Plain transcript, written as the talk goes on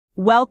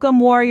Welcome,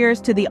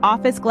 warriors, to the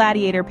Office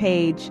Gladiator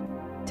page.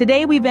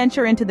 Today we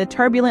venture into the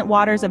turbulent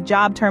waters of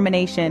job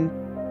termination.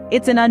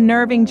 It's an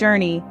unnerving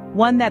journey,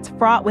 one that's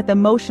fraught with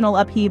emotional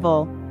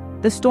upheaval.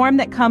 The storm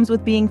that comes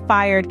with being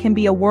fired can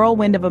be a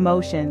whirlwind of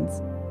emotions.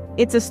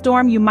 It's a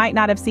storm you might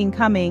not have seen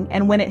coming,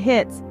 and when it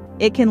hits,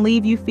 it can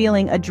leave you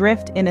feeling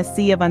adrift in a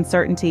sea of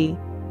uncertainty.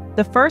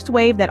 The first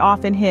wave that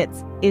often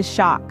hits is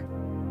shock.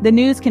 The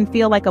news can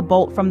feel like a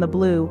bolt from the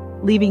blue,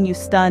 leaving you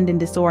stunned and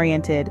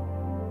disoriented.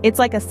 It's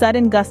like a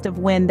sudden gust of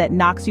wind that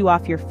knocks you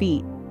off your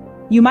feet.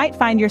 You might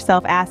find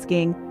yourself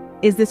asking,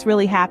 is this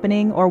really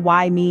happening, or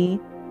why me?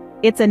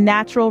 It's a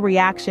natural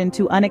reaction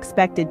to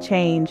unexpected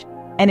change,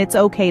 and it's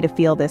okay to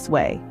feel this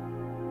way.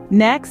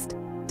 Next,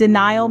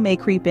 denial may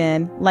creep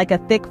in, like a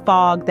thick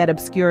fog that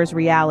obscures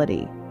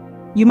reality.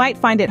 You might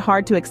find it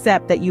hard to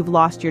accept that you've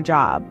lost your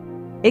job.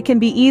 It can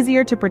be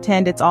easier to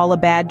pretend it's all a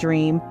bad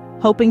dream,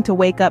 hoping to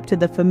wake up to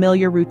the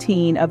familiar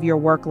routine of your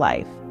work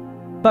life.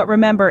 But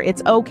remember,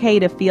 it's okay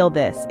to feel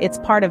this. It's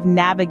part of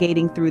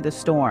navigating through the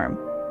storm.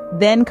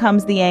 Then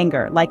comes the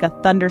anger, like a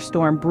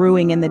thunderstorm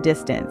brewing in the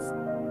distance.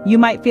 You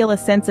might feel a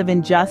sense of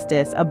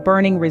injustice, a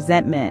burning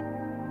resentment.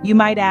 You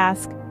might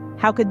ask,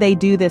 how could they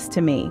do this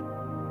to me?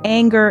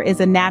 Anger is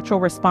a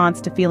natural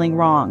response to feeling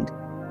wronged.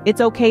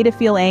 It's okay to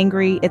feel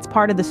angry, it's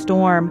part of the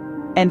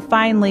storm. And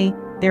finally,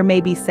 there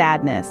may be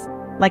sadness.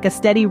 Like a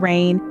steady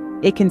rain,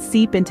 it can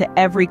seep into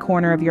every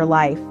corner of your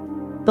life.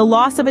 The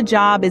loss of a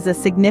job is a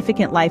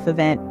significant life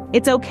event.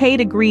 It's okay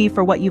to grieve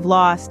for what you've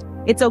lost.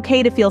 It's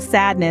okay to feel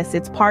sadness,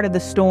 it's part of the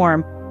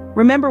storm.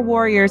 Remember,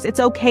 warriors, it's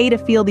okay to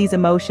feel these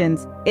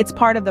emotions. It's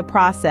part of the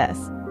process.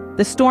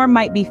 The storm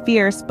might be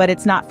fierce, but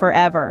it's not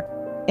forever.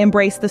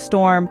 Embrace the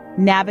storm,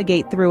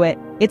 navigate through it.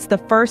 It's the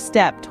first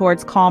step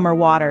towards calmer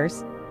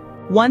waters.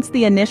 Once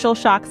the initial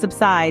shock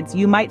subsides,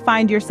 you might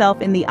find yourself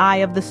in the eye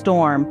of the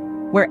storm,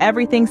 where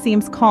everything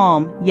seems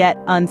calm, yet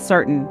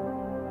uncertain.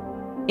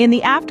 In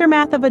the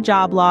aftermath of a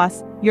job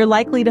loss, you're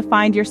likely to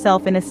find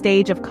yourself in a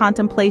stage of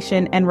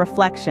contemplation and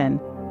reflection.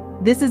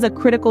 This is a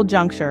critical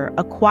juncture,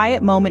 a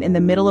quiet moment in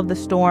the middle of the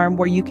storm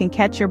where you can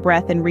catch your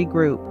breath and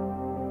regroup.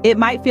 It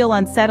might feel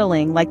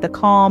unsettling, like the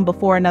calm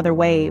before another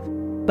wave,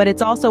 but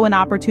it's also an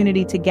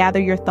opportunity to gather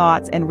your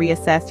thoughts and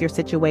reassess your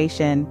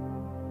situation.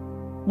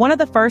 One of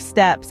the first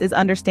steps is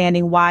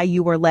understanding why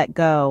you were let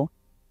go.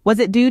 Was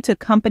it due to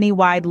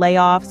company-wide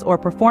layoffs or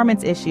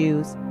performance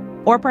issues?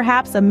 Or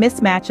perhaps a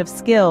mismatch of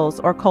skills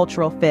or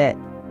cultural fit?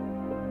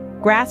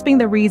 Grasping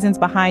the reasons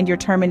behind your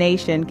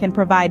termination can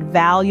provide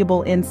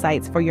valuable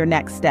insights for your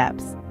next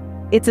steps.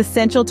 It's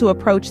essential to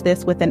approach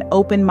this with an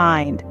open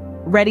mind,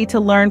 ready to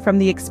learn from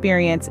the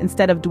experience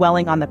instead of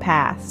dwelling on the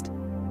past.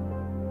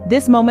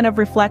 This moment of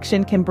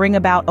reflection can bring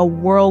about a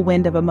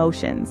whirlwind of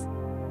emotions.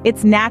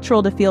 It's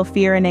natural to feel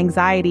fear and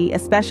anxiety,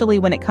 especially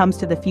when it comes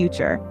to the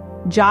future.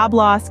 Job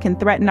loss can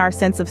threaten our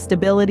sense of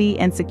stability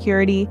and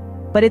security,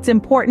 but it's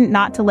important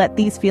not to let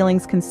these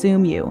feelings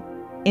consume you.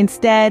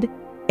 Instead,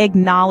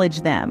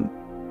 acknowledge them.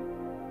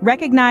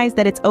 Recognize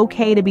that it's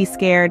okay to be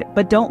scared,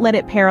 but don't let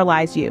it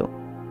paralyze you.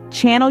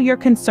 Channel your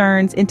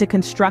concerns into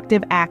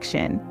constructive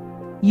action.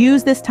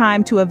 Use this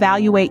time to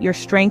evaluate your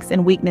strengths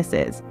and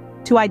weaknesses,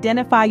 to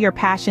identify your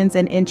passions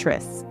and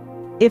interests.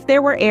 If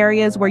there were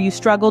areas where you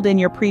struggled in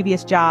your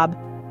previous job,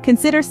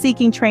 consider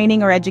seeking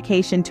training or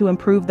education to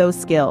improve those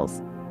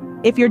skills.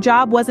 If your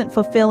job wasn't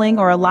fulfilling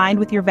or aligned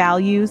with your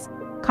values,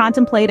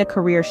 contemplate a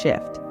career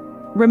shift.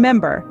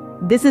 Remember,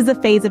 this is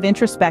a phase of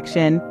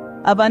introspection,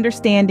 of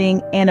understanding,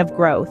 and of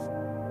growth.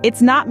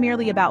 It's not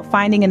merely about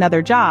finding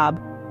another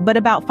job, but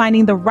about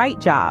finding the right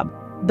job,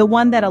 the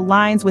one that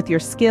aligns with your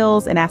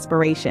skills and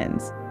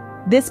aspirations.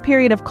 This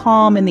period of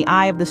calm in the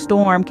eye of the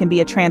storm can be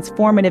a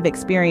transformative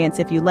experience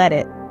if you let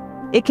it.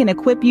 It can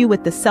equip you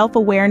with the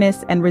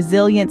self-awareness and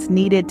resilience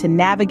needed to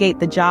navigate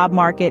the job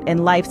market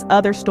and life's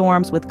other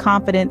storms with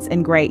confidence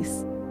and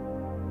grace.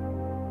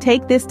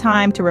 Take this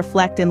time to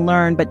reflect and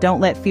learn, but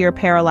don't let fear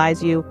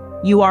paralyze you.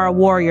 You are a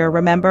warrior,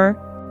 remember?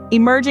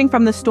 Emerging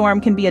from the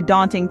storm can be a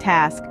daunting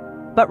task,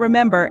 but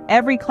remember,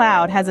 every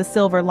cloud has a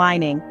silver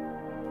lining.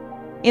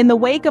 In the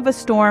wake of a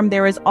storm,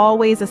 there is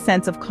always a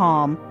sense of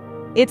calm.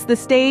 It's the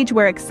stage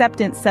where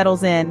acceptance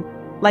settles in,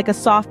 like a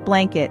soft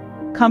blanket,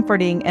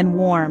 comforting and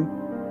warm.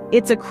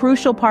 It's a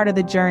crucial part of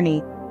the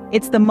journey.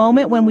 It's the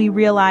moment when we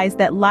realize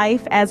that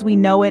life as we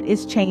know it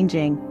is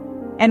changing.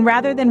 And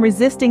rather than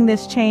resisting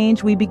this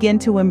change, we begin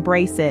to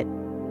embrace it.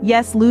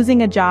 Yes,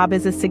 losing a job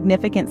is a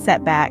significant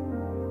setback,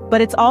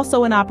 but it's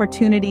also an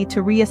opportunity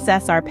to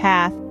reassess our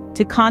path,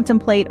 to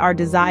contemplate our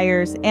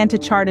desires, and to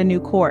chart a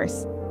new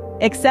course.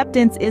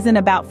 Acceptance isn't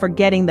about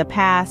forgetting the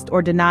past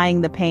or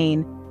denying the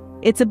pain.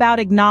 It's about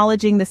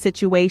acknowledging the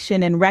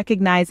situation and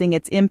recognizing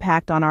its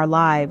impact on our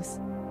lives.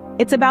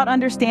 It's about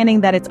understanding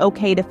that it's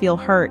okay to feel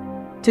hurt,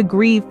 to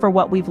grieve for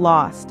what we've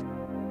lost.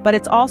 But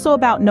it's also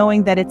about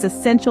knowing that it's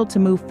essential to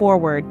move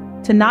forward,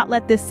 to not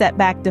let this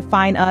setback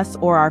define us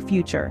or our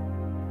future.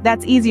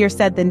 That's easier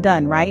said than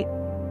done, right?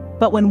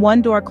 But when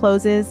one door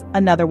closes,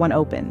 another one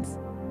opens.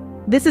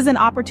 This is an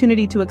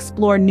opportunity to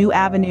explore new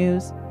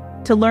avenues,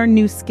 to learn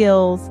new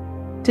skills,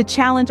 to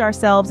challenge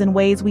ourselves in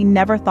ways we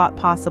never thought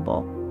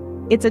possible.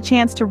 It's a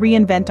chance to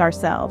reinvent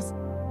ourselves,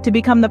 to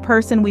become the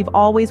person we've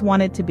always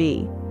wanted to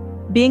be.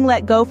 Being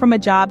let go from a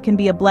job can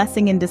be a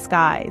blessing in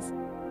disguise.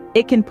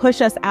 It can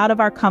push us out of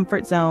our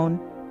comfort zone,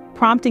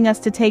 prompting us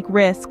to take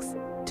risks,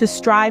 to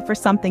strive for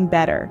something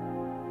better.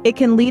 It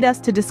can lead us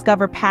to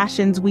discover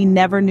passions we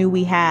never knew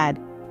we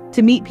had,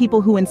 to meet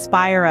people who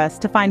inspire us,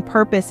 to find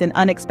purpose in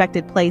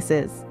unexpected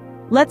places.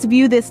 Let's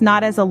view this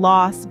not as a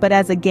loss, but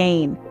as a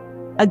gain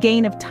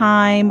of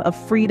time,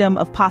 of freedom,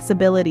 of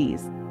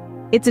possibilities.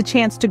 It's a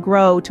chance to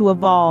grow, to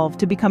evolve,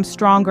 to become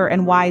stronger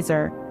and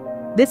wiser.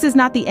 This is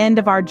not the end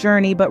of our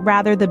journey, but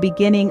rather the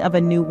beginning of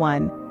a new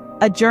one.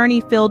 A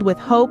journey filled with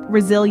hope,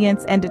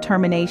 resilience, and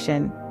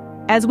determination.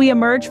 As we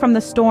emerge from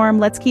the storm,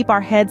 let's keep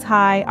our heads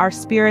high, our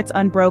spirits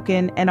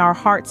unbroken, and our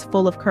hearts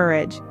full of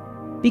courage.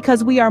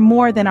 Because we are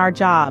more than our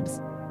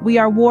jobs. We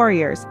are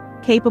warriors,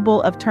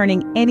 capable of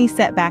turning any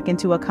setback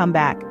into a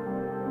comeback.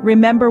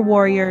 Remember,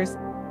 warriors,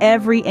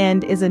 every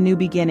end is a new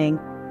beginning.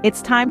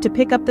 It's time to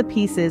pick up the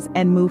pieces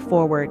and move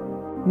forward.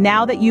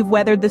 Now that you've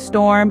weathered the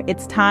storm,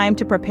 it's time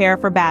to prepare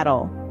for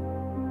battle.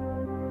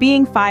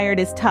 Being fired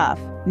is tough,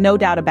 no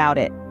doubt about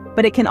it,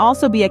 but it can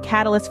also be a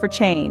catalyst for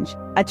change,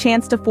 a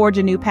chance to forge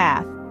a new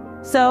path.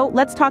 So,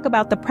 let's talk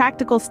about the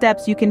practical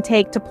steps you can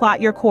take to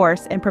plot your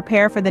course and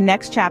prepare for the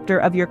next chapter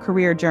of your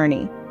career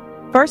journey.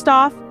 First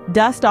off,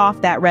 dust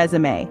off that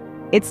resume.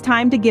 It's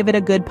time to give it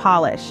a good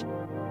polish.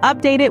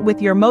 Update it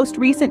with your most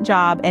recent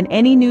job and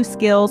any new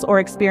skills or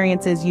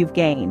experiences you've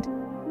gained.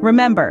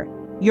 Remember,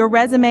 your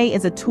resume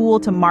is a tool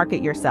to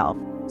market yourself,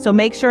 so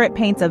make sure it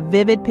paints a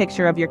vivid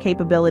picture of your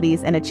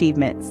capabilities and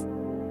achievements.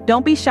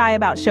 Don't be shy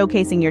about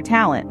showcasing your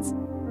talents,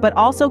 but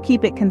also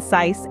keep it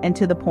concise and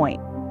to the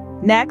point.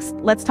 Next,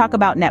 let's talk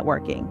about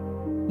networking.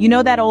 You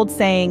know that old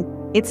saying,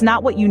 it's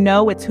not what you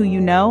know, it's who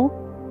you know?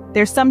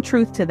 There's some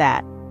truth to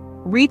that.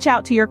 Reach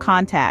out to your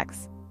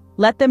contacts.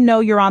 Let them know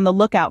you're on the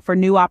lookout for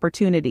new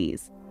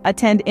opportunities.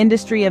 Attend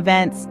industry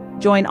events,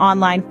 join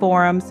online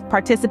forums,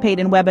 participate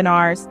in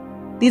webinars.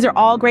 These are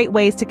all great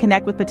ways to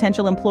connect with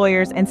potential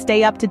employers and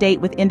stay up to date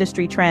with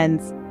industry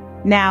trends.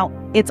 Now,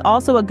 it's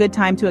also a good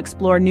time to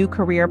explore new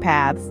career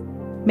paths.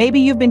 Maybe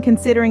you've been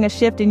considering a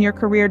shift in your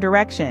career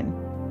direction.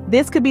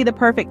 This could be the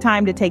perfect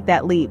time to take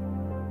that leap.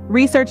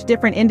 Research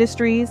different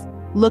industries,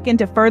 look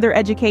into further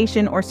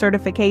education or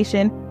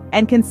certification,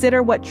 and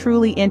consider what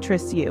truly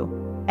interests you.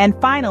 And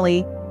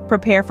finally,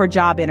 prepare for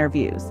job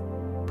interviews.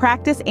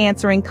 Practice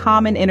answering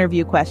common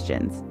interview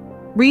questions.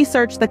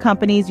 Research the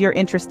companies you're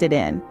interested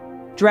in.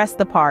 Dress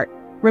the part.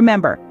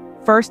 Remember,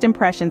 first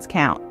impressions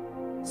count.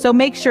 So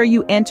make sure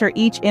you enter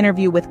each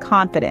interview with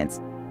confidence,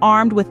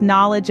 armed with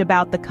knowledge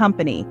about the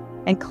company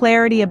and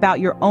clarity about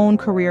your own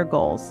career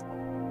goals.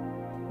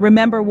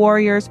 Remember,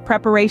 warriors,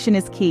 preparation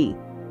is key.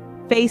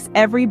 Face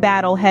every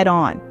battle head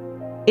on.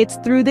 It's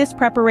through this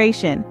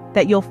preparation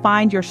that you'll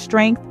find your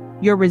strength,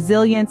 your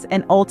resilience,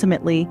 and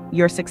ultimately,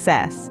 your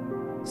success.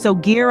 So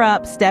gear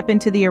up, step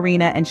into the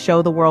arena, and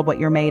show the world what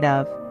you're made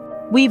of.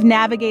 We've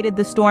navigated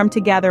the storm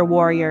together,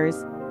 warriors.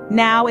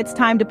 Now it's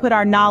time to put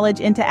our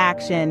knowledge into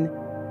action.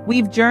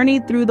 We've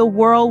journeyed through the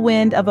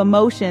whirlwind of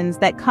emotions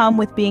that come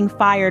with being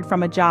fired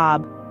from a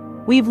job.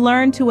 We've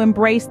learned to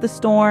embrace the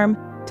storm,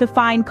 to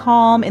find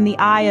calm in the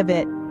eye of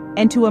it,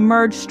 and to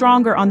emerge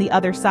stronger on the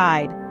other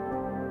side.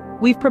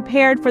 We've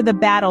prepared for the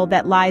battle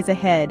that lies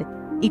ahead,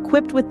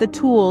 equipped with the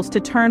tools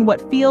to turn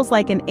what feels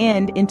like an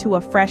end into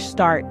a fresh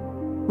start.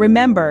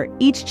 Remember,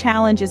 each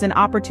challenge is an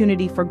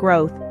opportunity for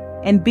growth,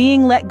 and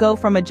being let go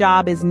from a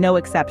job is no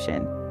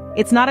exception.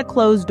 It's not a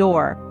closed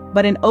door,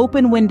 but an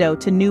open window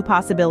to new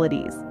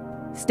possibilities.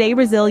 Stay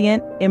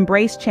resilient,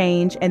 embrace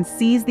change, and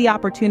seize the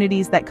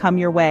opportunities that come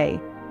your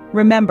way.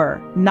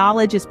 Remember,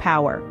 knowledge is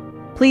power.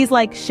 Please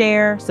like,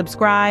 share,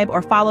 subscribe,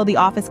 or follow the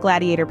Office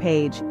Gladiator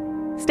page.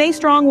 Stay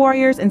strong,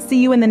 warriors, and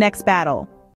see you in the next battle.